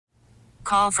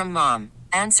call from mom.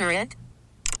 Answer it.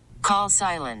 Call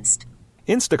silenced.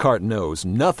 Instacart knows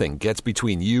nothing gets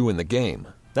between you and the game.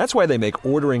 That's why they make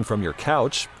ordering from your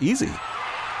couch easy.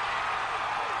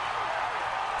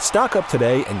 Stock up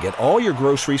today and get all your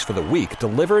groceries for the week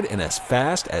delivered in as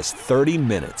fast as 30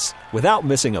 minutes without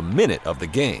missing a minute of the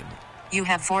game. You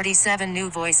have 47 new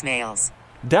voicemails.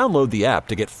 Download the app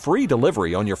to get free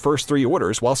delivery on your first 3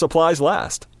 orders while supplies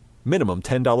last. Minimum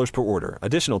 $10 per order.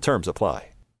 Additional terms apply.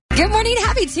 Good morning.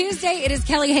 Happy Tuesday. It is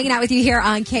Kelli hanging out with you here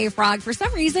on K-Frog. For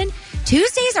some reason,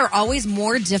 Tuesdays are always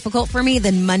more difficult for me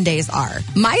than Mondays are.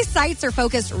 My sights are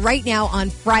focused right now on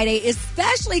Friday,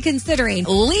 especially considering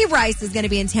Lee Brice is going to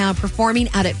be in town performing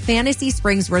out at Fantasy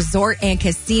Springs Resort and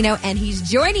Casino, and he's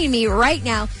joining me right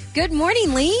now. Good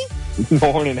morning, Lee. Good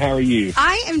morning. How are you?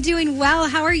 I am doing well.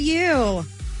 How are you?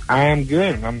 I am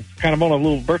good. I'm kind of on a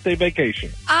little birthday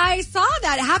vacation. I saw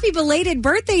that. Happy belated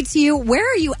birthday to you. Where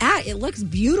are you at? It looks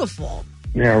beautiful.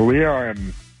 Yeah, we are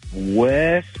in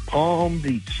West Palm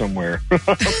Beach somewhere.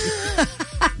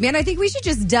 Man, I think we should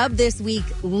just dub this week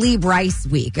Lee Brice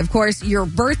Week. Of course, your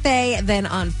birthday, then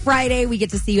on Friday, we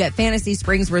get to see you at Fantasy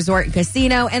Springs Resort and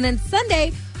Casino, and then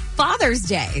Sunday, Father's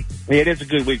Day. Yeah, it is a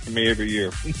good week for me every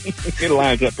year. It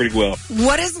lines up pretty well.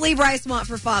 What does Lee Brice want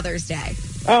for Father's Day?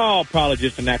 Oh, probably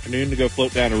just an afternoon to go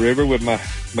float down the river with my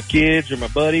kids or my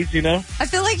buddies, you know. I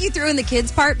feel like you threw in the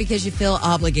kids part because you feel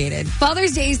obligated.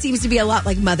 Father's Day seems to be a lot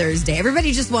like Mother's Day.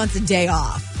 Everybody just wants a day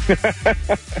off.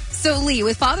 So, Lee,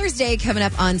 with Father's Day coming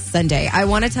up on Sunday, I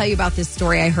want to tell you about this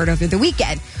story I heard over the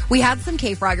weekend. We had some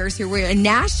K-Froggers who were in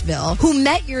Nashville who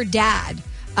met your dad.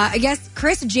 I guess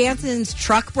Chris Jansen's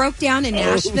truck broke down in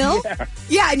Nashville.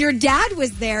 Yeah, and your dad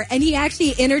was there, and he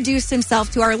actually introduced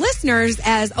himself to our listeners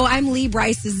as, I'm Lee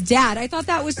Brice's dad. I thought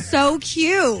that was so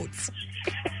cute.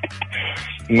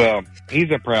 Well, he's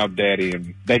a proud daddy,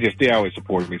 and they always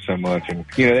supported me so much. And,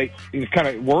 it's kind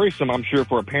of worrisome, I'm sure,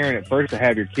 for a parent at first to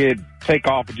have your kid take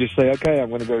off and just say, okay, I'm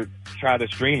going to go try this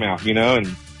dream out,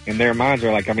 and in their minds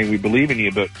are like, we believe in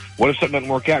you, but what if something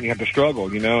doesn't work out and you have to struggle,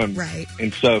 And, right.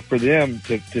 And so for them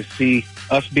to see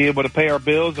us be able to pay our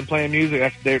bills and playing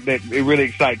music, it really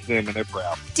excites them, and they're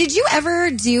proud. Did you ever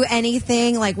do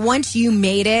anything, like, once you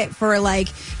made it for, like,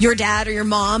 your dad or your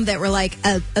mom that were, like,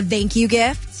 a thank you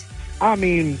gift?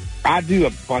 I do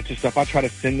a bunch of stuff. I try to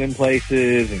send them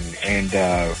places, and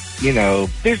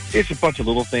it's a bunch of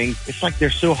little things. It's like they're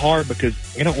so hard because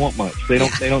they don't want much. They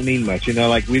don't need much.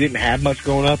 Like we didn't have much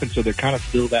growing up, and so they're kind of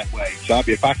still that way. So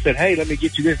if I said, "Hey, let me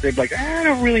get you this," they'd be like, "I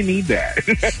don't really need that."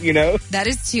 That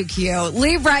is too cute.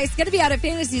 Lee Brice going to be out at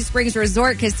Fantasy Springs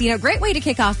Resort Casino. Great way to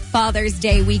kick off Father's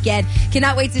Day weekend.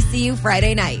 Cannot wait to see you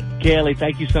Friday night. Kelli,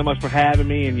 thank you so much for having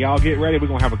me, and y'all get ready. We're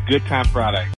gonna have a good time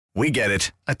Friday. We get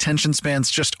it. Attention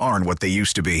spans just aren't what they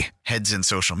used to be. Heads in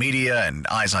social media and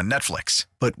eyes on Netflix.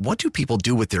 But what do people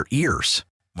do with their ears?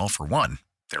 Well, for one,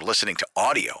 they're listening to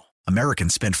audio.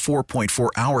 Americans spend 4.4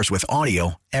 hours with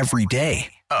audio every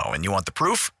day. Oh, and you want the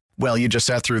proof? Well, you just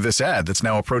sat through this ad that's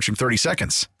now approaching 30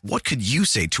 seconds. What could you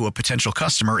say to a potential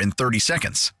customer in 30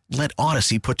 seconds? Let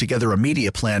Odyssey put together a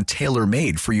media plan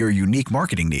tailor-made for your unique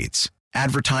marketing needs.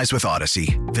 Advertise with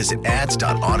Odyssey. Visit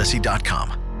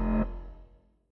ads.odyssey.com.